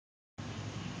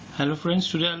Hello friends,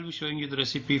 today I'll be showing you the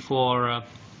recipe for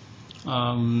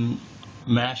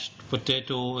mashed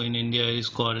potato. In India it is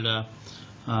called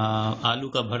Aloo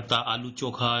ka bharta, Aloo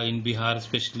Chokha in Bihar,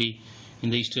 especially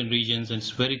in the eastern regions, and it's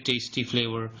very tasty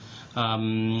flavor.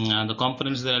 And the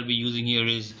components that I'll be using here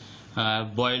is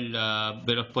boiled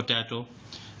bit of potato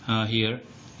here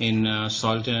in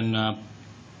salt and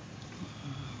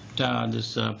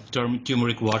this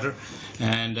turmeric water,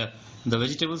 and the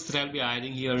vegetables that I'll be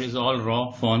adding here is all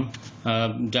raw fawn,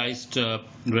 diced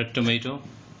red tomato,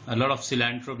 a lot of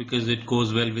cilantro because it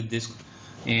goes well with this,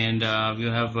 and you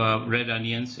have red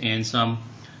onions and some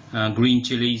green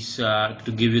chilies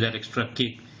to give you that extra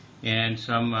kick, and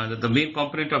some the main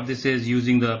component of this is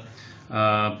using the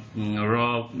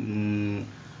raw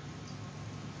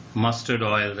mustard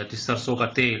oil, that is sarson ka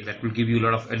tel, that will give you a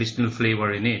lot of additional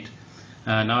flavor in it.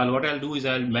 Now what I'll do is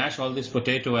I'll mash all this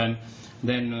potato and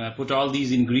then put all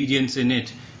these ingredients in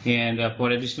it, and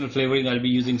for additional flavoring I'll be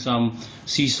using some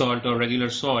sea salt or regular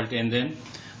salt, and then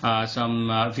some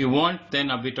if you want,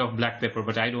 then a bit of black pepper,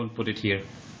 but I don't put it here.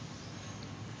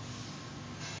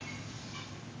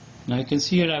 Now you can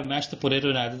see here I've mashed the potato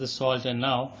and added the salt, and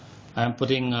now I'm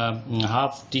putting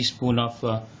half teaspoon of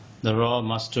the raw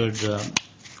mustard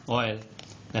oil.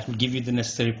 That will give you the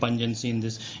necessary pungency in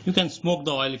this. You can smoke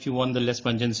the oil if you want the less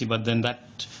pungency, but then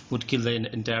that would kill the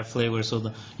entire flavor.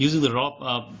 So using the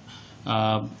raw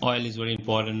oil is very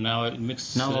important. Now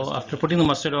mix. Now after putting the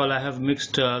mustard oil, I have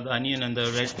mixed the onion and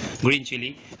the green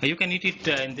chili. You can eat it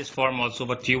in this form also,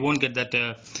 but you won't get that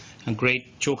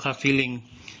great chokha feeling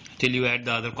till you add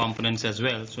the other components as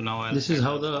well. So now this is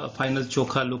how the final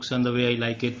chokha looks, and the way I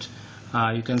like it.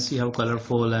 You can see how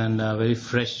colorful and very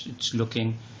fresh it's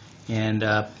looking. And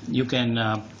you can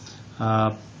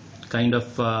kind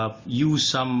of use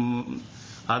some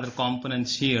other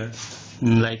components here,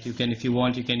 like you can, if you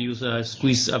want, you can use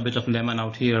squeeze a bit of lemon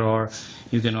out here, or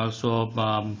you can also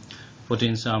put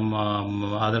in some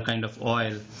other kind of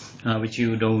oil which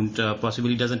you don't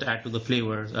possibly doesn't add to the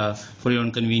flavor for your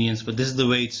own convenience, but this is the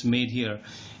way it's made here.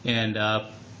 And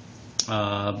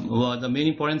well, the main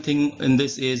important thing in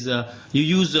this is you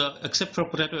use except for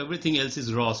potato, everything else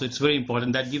is raw, so it's very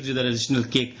important. That gives you that additional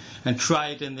kick, and try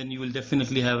it, and then you will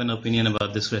definitely have an opinion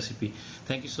about this recipe.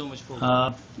 Thank you so much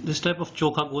for this type of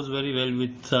chokha goes very well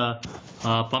with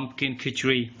pumpkin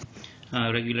khichdi,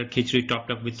 regular khichdi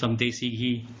topped up with some desi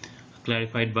ghee,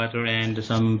 clarified butter, and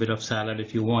some bit of salad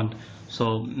if you want.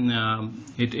 So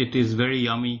it is very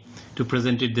yummy to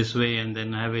present it this way, and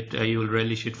then have it, you will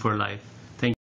relish it for life.